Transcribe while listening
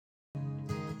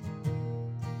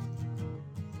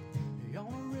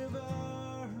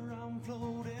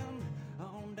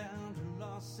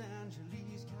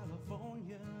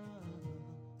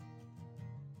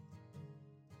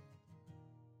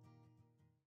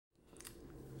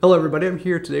Hello everybody, I'm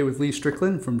here today with Lee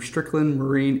Strickland from Strickland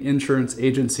Marine Insurance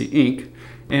Agency, Inc.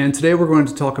 And today we're going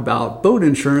to talk about boat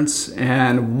insurance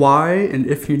and why and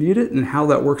if you need it and how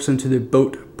that works into the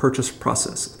boat purchase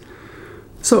process.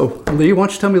 So Lee, why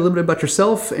don't you tell me a little bit about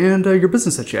yourself and your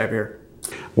business that you have here?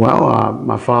 Well,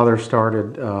 my father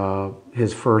started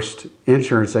his first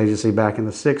insurance agency back in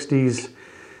the 60s.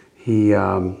 He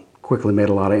quickly made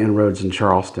a lot of inroads in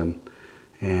Charleston.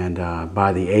 And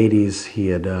by the 80s, he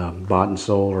had bought and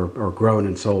sold or grown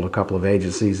and sold a couple of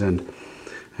agencies and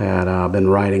had been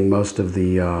writing most of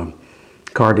the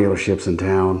car dealerships in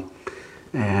town.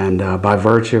 And by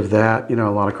virtue of that, you know,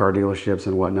 a lot of car dealerships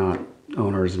and whatnot,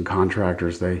 owners and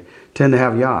contractors, they tend to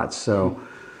have yachts. So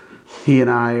he and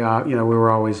I, you know, we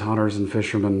were always hunters and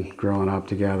fishermen growing up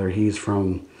together. He's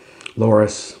from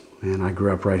Loris, and I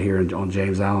grew up right here on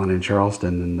James Island in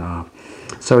Charleston. And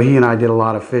so he and I did a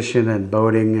lot of fishing and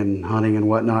boating and hunting and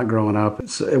whatnot growing up.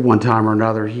 So at one time or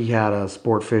another, he had a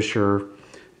sport fisher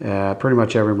at pretty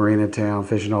much every marina in town,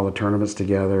 fishing all the tournaments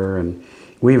together. And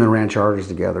we even ran charters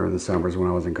together in the summers when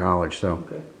I was in college. So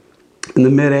in the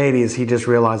mid-'80s, he just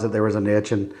realized that there was a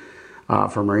niche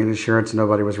for marine insurance.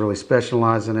 Nobody was really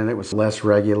specializing in it. It was less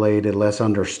regulated, less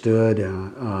understood,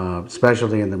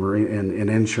 specialty in the marine in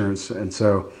insurance. And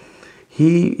so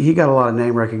he got a lot of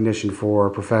name recognition for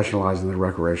professionalizing the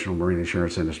recreational marine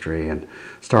insurance industry and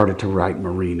started to write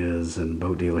marinas and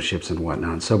boat dealerships and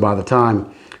whatnot. So by the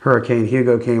time Hurricane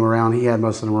Hugo came around, he had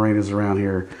most of the marinas around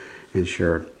here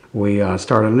insured. We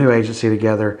started a new agency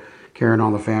together, carrying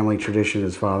on the family tradition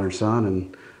as father and son,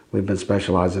 and we've been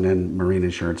specializing in marine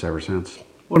insurance ever since.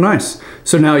 Well, nice.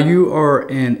 So now you are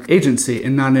an agency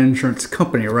and not an insurance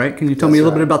company, right? Can you tell me a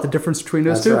little bit about the difference between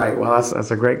those two? That's right. Well,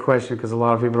 that's a great question because a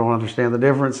lot of people don't understand the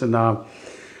difference, and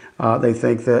they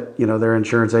think that, you know, their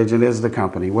insurance agent is the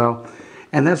company. Well,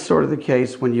 and that's sort of the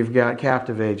case when you've got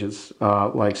captive agents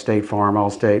like State Farm,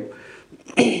 Allstate.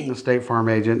 The State Farm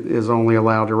agent is only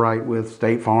allowed to write with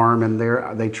State Farm, and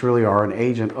they truly are an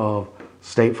agent of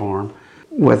State Farm.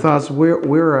 With us,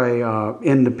 we're a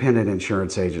independent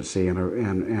insurance agency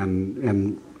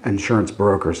and insurance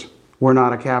brokers. We're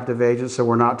not a captive agent, so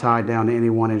we're not tied down to any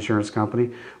one insurance company.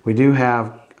 We do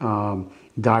have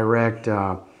direct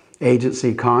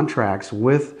agency contracts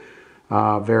with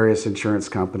various insurance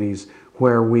companies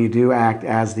where we do act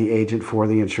as the agent for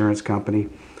the insurance company,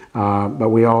 but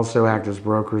we also act as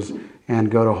brokers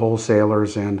and go to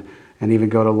wholesalers and even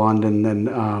go to London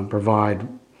and provide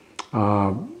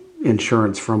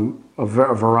insurance from a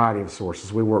variety of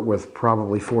sources. We work with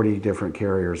probably 40 different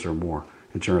carriers or more,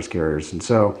 insurance carriers. And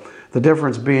so the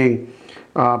difference being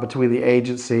between the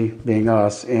agency, being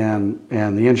us, and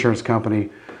the insurance company,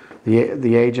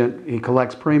 the agent, he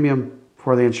collects premium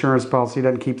for the insurance policy. He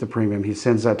doesn't keep the premium. He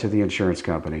sends that to the insurance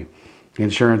company. The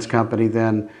insurance company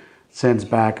then sends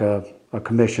back a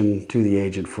commission to the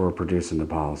agent for producing the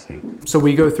policy. So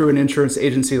we go through an insurance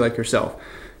agency like yourself,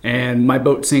 and my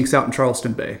boat sinks out in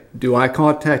Charleston Bay. Do I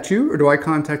contact you or do I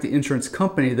contact the insurance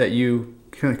company that you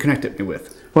connected me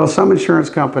with? Well, some insurance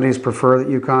companies prefer that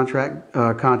you contact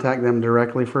them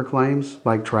directly for claims,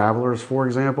 like Travelers, for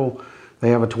example. They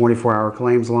have a 24-hour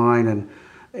claims line,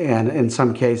 and in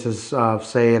some cases,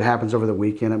 say it happens over the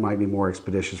weekend, it might be more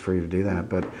expeditious for you to do that.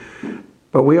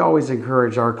 But we always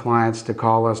encourage our clients to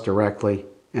call us directly,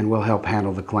 and we'll help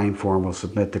handle the claim for them. We'll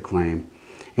submit the claim.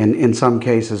 And in some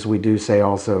cases, we do say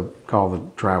also call the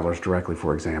Travelers directly,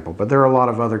 for example. But there are a lot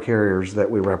of other carriers that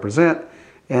we represent,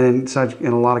 and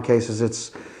in a lot of cases,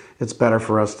 it's better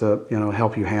for us to, you know,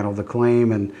 help you handle the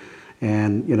claim.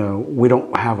 And you know, we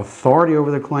don't have authority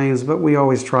over the claims, but we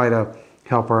always try to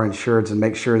help our insureds and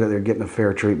make sure that they're getting a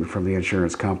fair treatment from the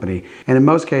insurance company. And in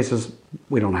most cases,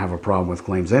 we don't have a problem with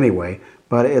claims anyway.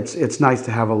 But it's nice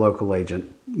to have a local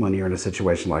agent when you're in a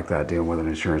situation like that, dealing with an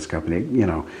insurance company, you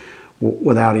know.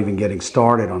 Without even getting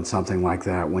started on something like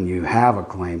that, when you have a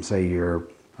claim, say your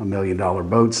 $1 million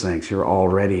boat sinks, you're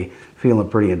already feeling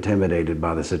pretty intimidated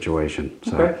by the situation.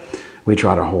 So we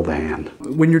try to hold a hand.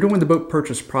 When you're doing the boat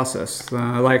purchase process,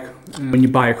 like when you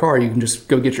buy a car, you can just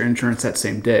go get your insurance that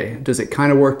same day. Does it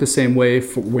kind of work the same way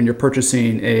for when you're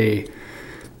purchasing a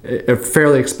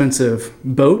fairly expensive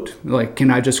boat? Like, can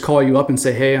I just call you up and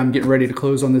say, hey, I'm getting ready to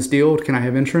close on this deal. Can I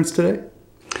have insurance today?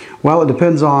 Well, it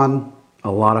depends on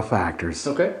a lot of factors.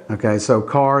 Okay, so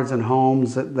cars and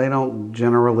homes, they don't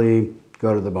generally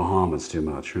go to the Bahamas too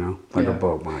much, you know, like a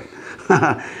boat might.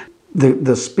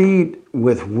 The speed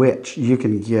with which you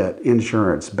can get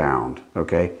insurance bound,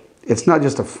 okay, it's not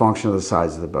just a function of the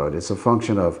size of the boat. It's a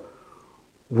function of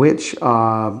which,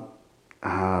 I'd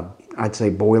say,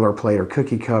 boilerplate or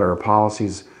cookie cutter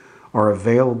policies are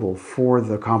available for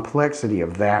the complexity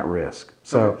of that risk.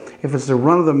 So if it's a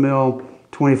run-of-the-mill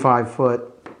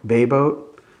 25-foot bay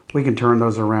boat, we can turn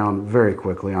those around very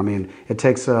quickly. I mean, it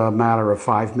takes a matter of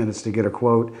 5 minutes to get a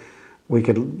quote. We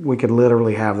could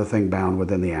literally have the thing bound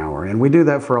within the hour. And we do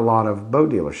that for a lot of boat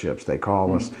dealerships. They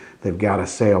call us, they've got a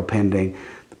sale pending.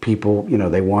 The people,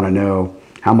 they want to know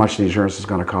how much the insurance is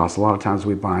going to cost. A lot of times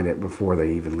we bind it before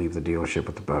they even leave the dealership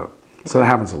with the boat. So that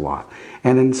happens a lot.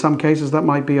 And in some cases that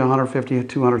might be a $150,000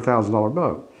 to $200,000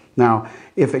 boat. Now,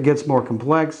 if it gets more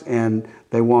complex and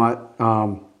they want,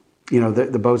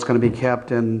 the boat's going to be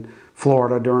kept in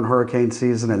Florida during hurricane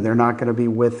season and they're not going to be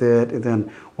with it, and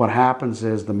then what happens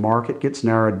is the market gets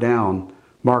narrowed down,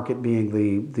 market being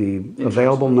the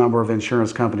available number of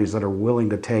insurance companies that are willing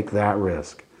to take that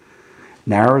risk.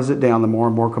 Narrows it down the more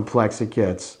and more complex it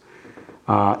gets.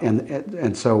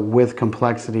 And so with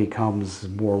complexity comes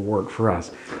more work for us.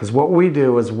 Because what we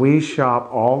do is we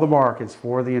shop all the markets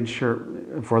for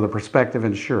the prospective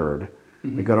insured.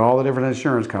 We go to all the different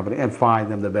insurance companies and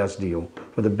find them the best deal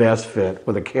with the best fit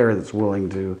with a carrier that's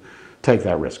willing to take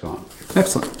that risk on.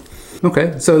 Excellent.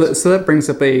 Okay, so that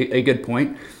brings up a good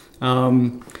point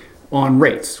on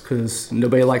rates, because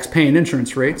nobody likes paying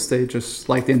insurance rates. They just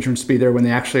like the insurance to be there when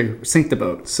they actually sink the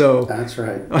boat. So that's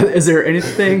right. Is there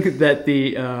anything that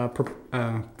the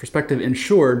prospective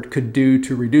insured could do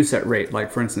to reduce that rate? Like,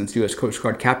 for instance, U.S. Coast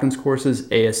Guard captain's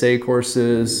courses, ASA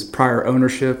courses, prior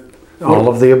ownership? All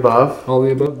of the above. All of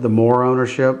the above? The more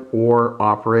ownership or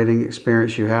operating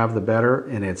experience you have, the better.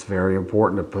 And it's very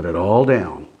important to put it all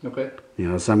down. Okay.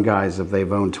 Some guys, if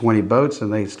they've owned 20 boats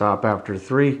and they stop after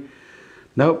 3,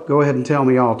 nope, go ahead and tell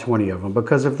me all 20 of them.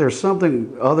 Because if there's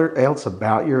something else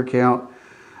about your account,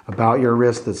 about your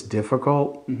risk that's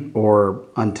difficult or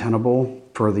untenable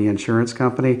for the insurance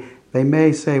company, they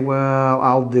may say, well,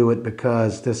 I'll do it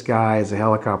because this guy is a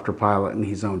helicopter pilot and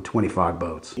he's owned 25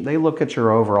 boats. They look at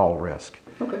your overall risk.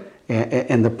 Okay.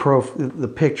 And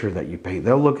the picture that you paint.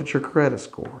 They'll look at your credit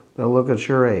score. They'll look at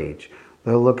your age.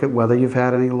 They'll look at whether you've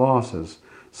had any losses.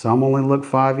 Some only look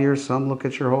 5 years, some look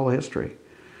at your whole history.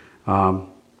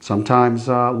 Sometimes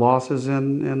losses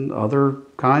in other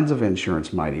kinds of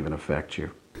insurance might even affect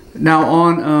you. Now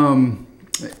on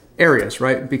areas,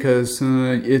 right? Because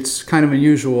it's kind of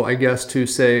unusual, I guess, to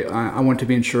say I want to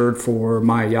be insured for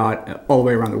my yacht all the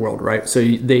way around the world, right? So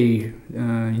they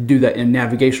do that in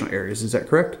navigational areas. Is that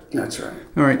correct? That's right.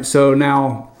 All right. So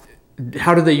now,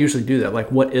 how do they usually do that?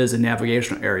 Like, what is a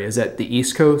navigational area? Is that the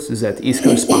East Coast? Is that the East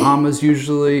Coast Bahamas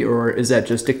usually? Or is that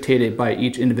just dictated by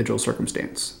each individual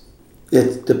circumstance?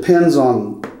 It depends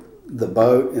on the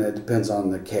boat and it depends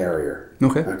on the carrier.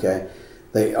 Okay. Okay.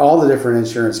 All the different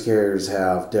insurance carriers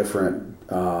have different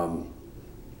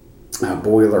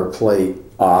boilerplate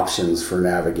options for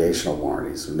navigational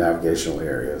warranties, or navigational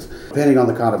areas. Depending on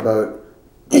the kind of boat,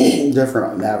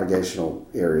 different navigational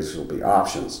areas will be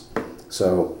options.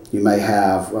 So you may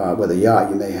have, with a yacht,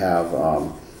 you may have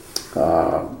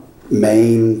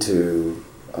Maine to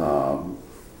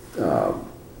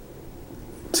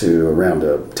around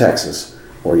to Texas,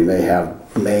 or you may have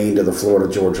Maine to the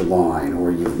Florida-Georgia line,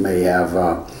 or you may have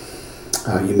the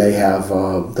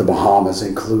Bahamas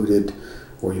included,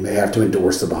 or you may have to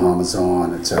endorse the Bahamas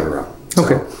on, etc.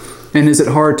 Okay. And is it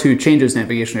hard to change those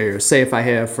navigation areas? Say if I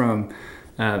have from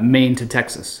Maine to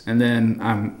Texas, and then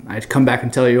I come back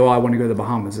and tell you, I want to go to the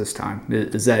Bahamas this time.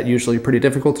 Is that usually pretty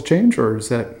difficult to change, or is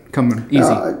that coming easy?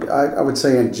 I would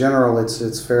say in general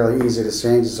it's fairly easy to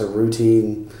change. It's a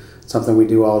routine, something we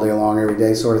do all day long, every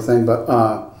day sort of thing. But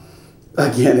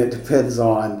again, it depends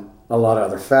on a lot of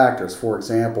other factors. For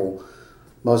example,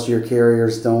 most of your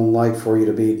carriers don't like for you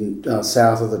to be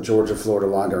south of the Georgia-Florida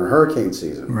line during hurricane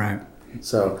season. Right.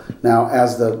 So now,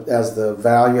 as the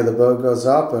value of the boat goes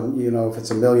up, and if it's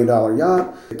 $1 million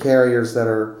yacht, the carriers that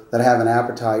have an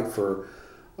appetite for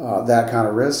that kind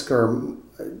of risk are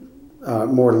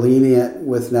more lenient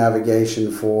with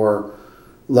navigation for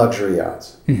luxury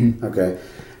yachts. Mm-hmm. Okay,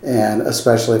 and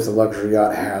especially if the luxury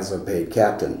yacht has a paid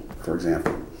captain, for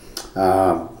example,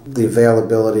 the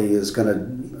availability is going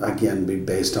to again be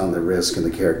based on the risk and the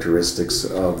characteristics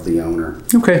of the owner.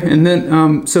 Okay, and then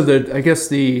I guess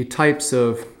the types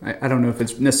of, I don't know if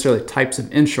it's necessarily types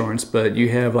of insurance, but you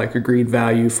have like agreed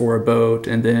value for a boat,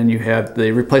 and then you have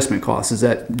the replacement cost. Is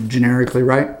that generically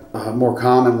right? More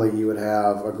commonly, you would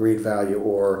have agreed value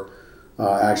or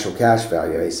actual cash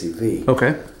value, ACV.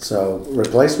 Okay. So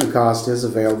replacement cost is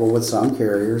available with some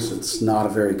carriers. It's not a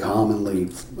very commonly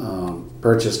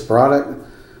purchased product,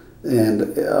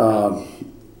 and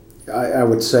I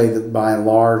would say that by and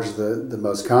large, the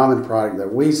most common product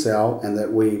that we sell and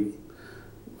that we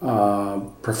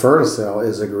prefer to sell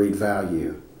is agreed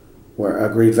value. where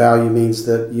agreed value means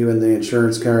that you and the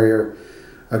insurance carrier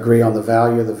agree on the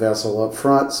value of the vessel up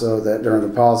front, so that during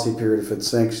the policy period, if it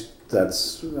sinks,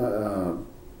 that's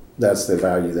the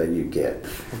value that you get.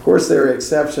 Of course, there are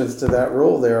exceptions to that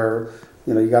rule. There are,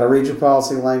 you got to read your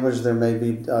policy language. There may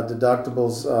be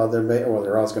deductibles. There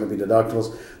are always going to be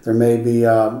deductibles. There may be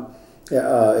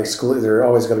there are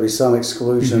always going to be some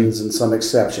exclusions and some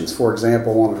exceptions. For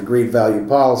example, on an agreed value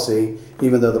policy,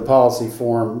 even though the policy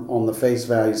form on the face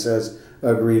value says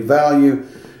agreed value,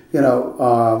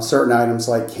 certain items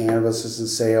like canvases and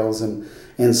sails, and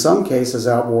in some cases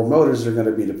outboard motors are going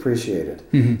to be depreciated.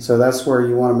 So that's where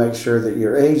you want to make sure that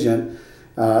your agent,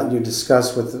 you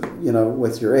discuss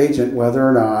with your agent whether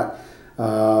or not,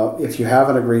 if you have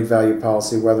an agreed value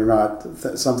policy, whether or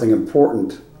not something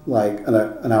important like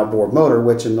an outboard motor,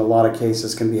 which in a lot of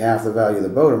cases can be half the value of the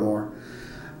boat or more,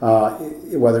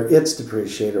 whether it's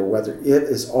depreciated or whether it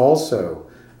is also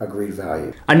agreed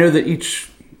value. I know that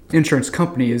each insurance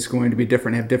company is going to be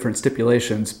different, have different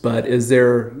stipulations, but is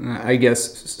there, I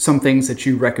guess, some things that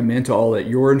you recommend to all that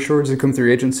your insureds that come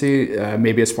through agency,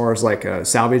 maybe as far as like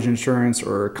salvage insurance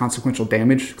or consequential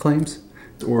damage claims?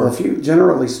 Or well,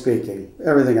 generally speaking,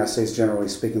 everything I say is generally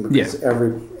speaking, because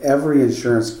every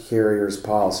insurance carrier's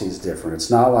policy is different. It's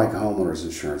not like homeowners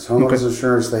insurance. Homeowners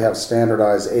insurance, they have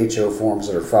standardized HO forms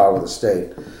that are filed with the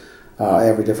state.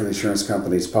 Every different insurance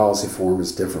company's policy form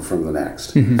is different from the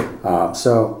next.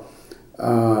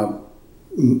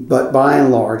 But by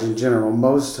and large, in general,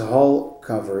 most hull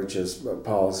coverage is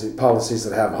policies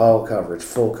that have hull coverage,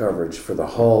 full coverage for the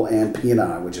hull and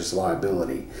P&I, which is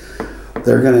liability.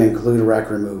 They're going to include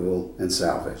wreck removal and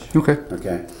salvage. Okay.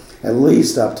 At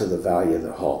least up to the value of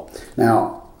the hull.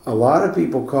 Now, a lot of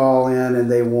people call in and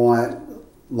they want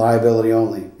liability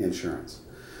only insurance.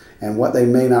 And what they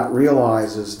may not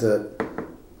realize is that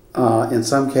in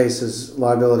some cases,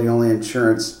 liability only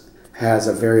insurance has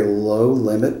a very low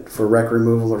limit for wreck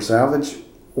removal or salvage,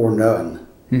 or none,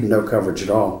 no coverage at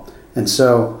all. And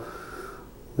so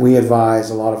we advise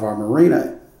a lot of our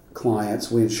marina clients,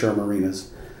 we insure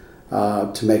marinas,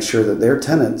 to make sure that their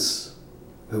tenants,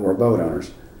 who are boat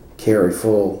owners, carry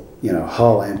full,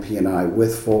 hull and P&I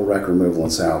with full wreck removal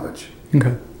and salvage.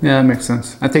 Okay. Yeah, that makes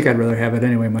sense. I think I'd rather have it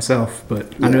anyway myself,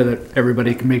 but I know that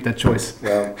everybody can make that choice.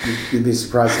 Well, you'd be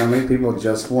surprised how many people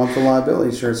just want the liability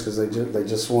insurance because they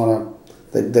just want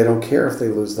to, they don't care if they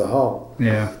lose the hull.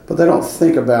 Yeah. But they don't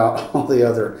think about all the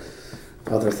other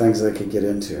things they could get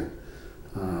into.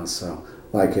 So,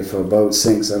 like if a boat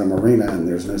sinks at a marina and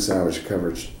there's no salvage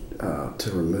coverage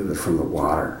to remove it from the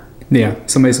water. Yeah,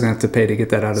 somebody's going to have to pay to get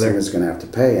that out of there. Somebody's going to have to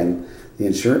pay, and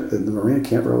the marina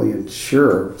can't really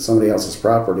insure somebody else's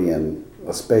property in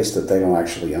a space that they don't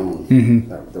actually own,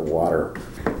 the water.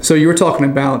 So you were talking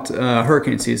about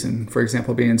hurricane season, for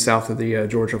example, being south of the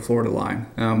Georgia-Florida line.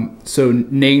 So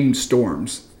named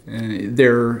storms,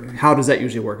 how does that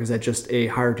usually work? Is that just a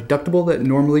higher deductible that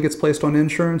normally gets placed on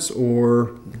insurance,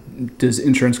 or does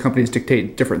insurance companies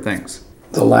dictate different things?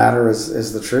 The latter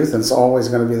is the truth, and it's always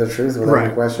going to be the truth without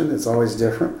any question. It's always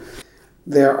different.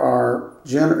 There are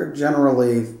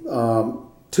generally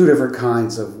two different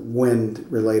kinds of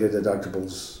wind-related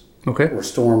deductibles or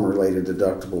storm-related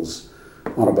deductibles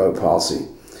on a boat policy.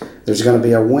 There's going to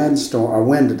be a wind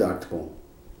deductible.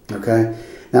 Okay?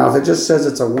 Now, if it just says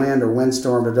it's a wind or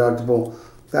windstorm deductible,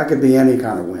 that could be any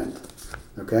kind of wind.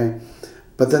 Okay?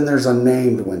 But then there's a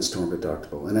named windstorm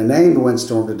deductible. And a named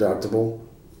windstorm deductible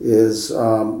is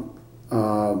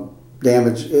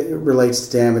damage. It relates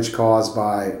to damage caused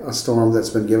by a storm that's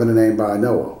been given a name by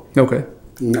NOAA. Okay.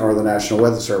 Or the National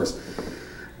Weather Service.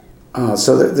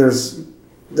 So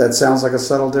that sounds like a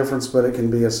subtle difference, but it can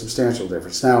be a substantial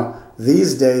difference. Now,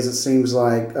 these days it seems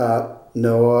like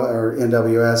NOAA or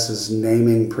NWS is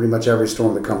naming pretty much every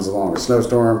storm that comes along, a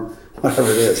snowstorm,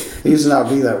 whatever it is. It used to not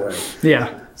be that way.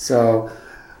 Yeah. So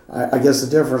I guess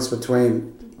the difference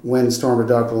between windstorm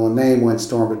deductible and named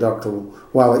windstorm deductible,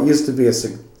 while it used to be a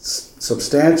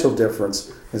substantial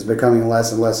difference, is becoming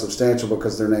less and less substantial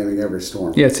because they're naming every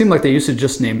storm. Yeah, it seemed like they used to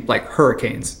just name like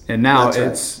hurricanes, and now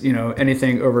it's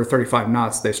anything over 35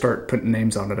 knots they start putting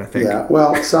names on it, I think. Yeah,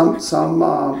 well, some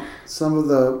of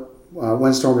the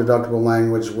windstorm deductible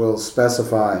language will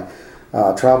specify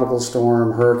tropical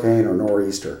storm, hurricane, or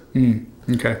nor'easter.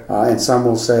 Okay. And some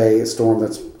will say a storm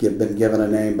that's been given a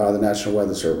name by the National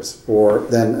Weather Service, or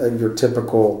then your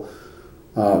typical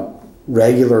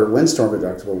regular windstorm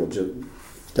deductible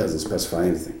doesn't specify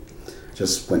anything,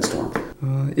 just windstorm.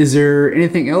 Is there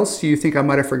anything else you think I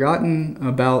might have forgotten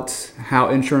about how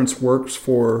insurance works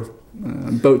for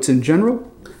boats in general?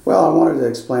 Well, I wanted to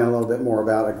explain a little bit more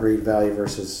about agreed value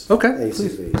versus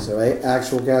ACV. So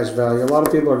actual cash value, a lot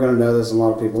of people are going to know this and a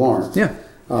lot of people aren't. Yeah.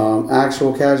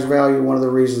 Actual cash value, one of the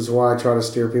reasons why I try to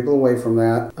steer people away from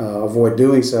that, avoid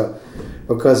doing so,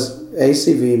 because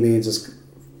ACV means it's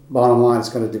bottom line, it's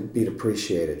going to be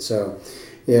depreciated. So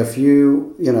if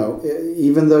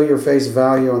even though your face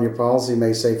value on your policy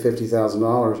may say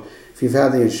 $50,000, if you've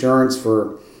had the insurance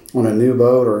on a new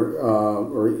boat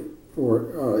or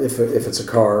if it's a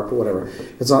car, whatever,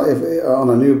 on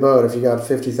a new boat, if you got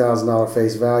 $50,000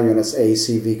 face value and it's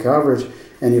ACV coverage,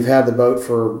 and you've had the boat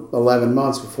for 11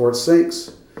 months before it sinks,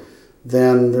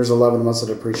 then there's 11 months of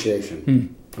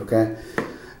depreciation. Okay?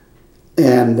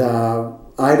 And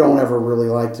I don't ever really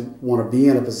want to be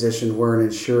in a position where an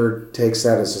insured takes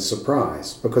that as a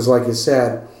surprise. Because like you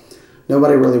said,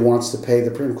 nobody really wants to pay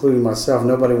including myself,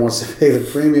 nobody wants to pay the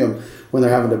premium when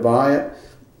they're having to buy it.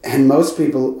 And most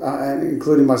people,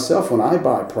 including myself, when I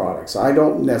buy products, I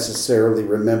don't necessarily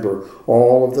remember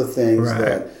all of the things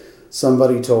that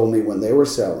somebody told me when they were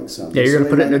selling something. Yeah, you're going to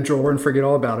put it in a drawer and forget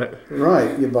all about it.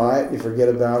 Right. You buy it, you forget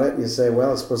about it, and you say,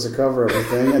 well, it's supposed to cover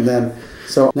everything. And then,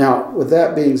 so now, with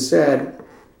that being said,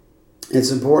 it's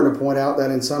important to point out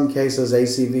that in some cases,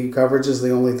 ACV coverage is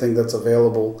the only thing that's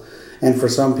available. And for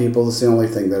some people, it's the only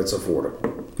thing that's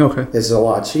affordable. Okay. It's a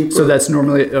lot cheaper. So that's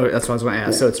normally, that's what I was going to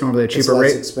ask. Yeah. So it's normally a cheaper rate?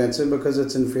 It's less expensive because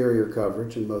it's inferior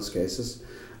coverage in most cases.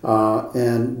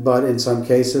 But in some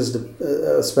cases,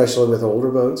 especially with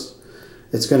older boats,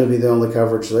 it's going to be the only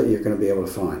coverage that you're going to be able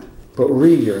to find. But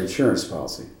read your insurance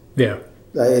policy. Yeah.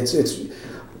 It's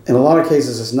in a lot of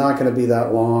cases, it's not going to be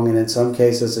that long, and in some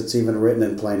cases, it's even written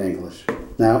in plain English.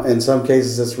 Now, in some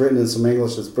cases, it's written in some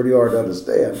English that's pretty hard to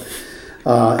understand.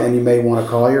 And you may want to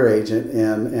call your agent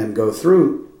and go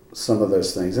through some of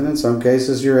those things. And in some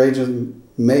cases, your agent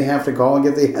may have to call and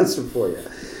get the answer for you.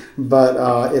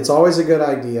 But it's always a good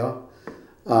idea.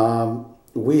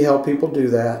 We help people do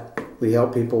that. We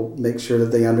help people make sure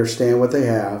that they understand what they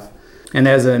have. And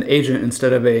as an agent,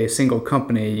 instead of a single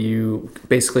company, you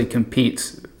basically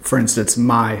compete, for instance,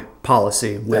 my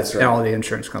policy with all the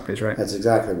insurance companies, right? That's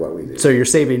exactly what we do. So you're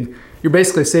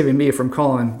basically saving me from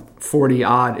calling 40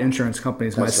 odd insurance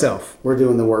companies myself. Right. We're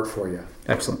doing the work for you.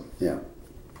 Excellent. Yeah.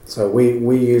 So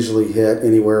we usually hit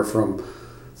anywhere from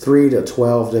 3 to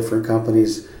 12 different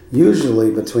companies, usually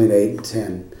between 8 and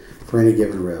 10 for any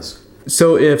given risk.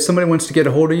 So if somebody wants to get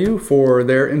a hold of you for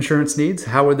their insurance needs,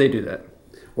 how would they do that?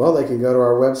 Well, they can go to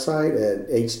our website at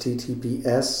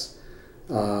https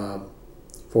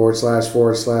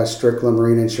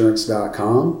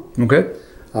 //StricklandMarineInsurance.com. Okay.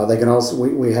 They can also,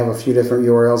 we have a few different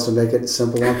URLs to make it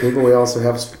simple on people. We also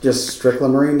have just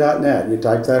StricklandMarine.net. You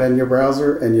type that in your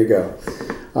browser and you go.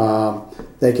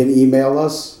 They can email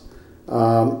us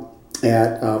from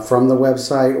the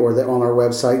website, or on our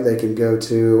website they can go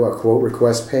to a quote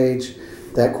request page.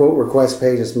 That quote request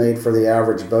page is made for the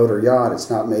average boat or yacht. It's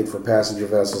not made for passenger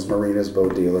vessels, marinas,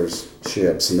 boat dealers,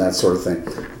 ships, and that sort of thing.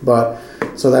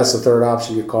 So that's the third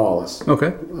option. You call us.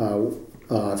 Okay.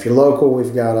 If you're local,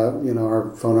 we've got our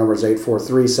phone number is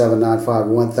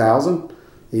 843-795-1000.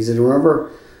 Easy to remember.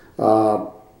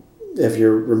 If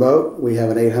you're remote, we have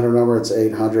an 800 number. It's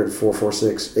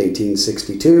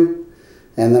 800-446-1862.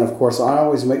 And then, of course, I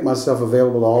always make myself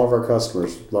available to all of our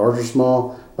customers, large or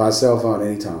small, by cell phone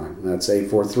anytime. That's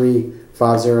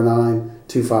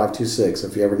 843-509-2526.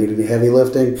 If you ever need any heavy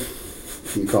lifting,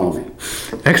 you call me.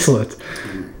 Excellent.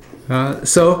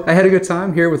 So I had a good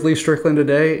time here with Lee Strickland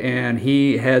today, and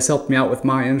he has helped me out with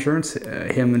my insurance,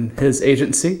 him and his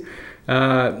agency.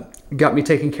 Got me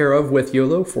taken care of with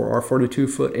YOLO for our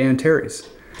 42-foot Antares.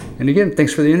 And again,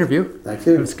 thanks for the interview. Thank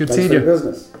you. It's good seeing you. Thanks for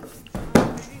your business.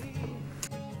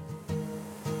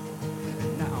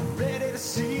 Now I'm ready to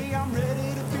see, I'm ready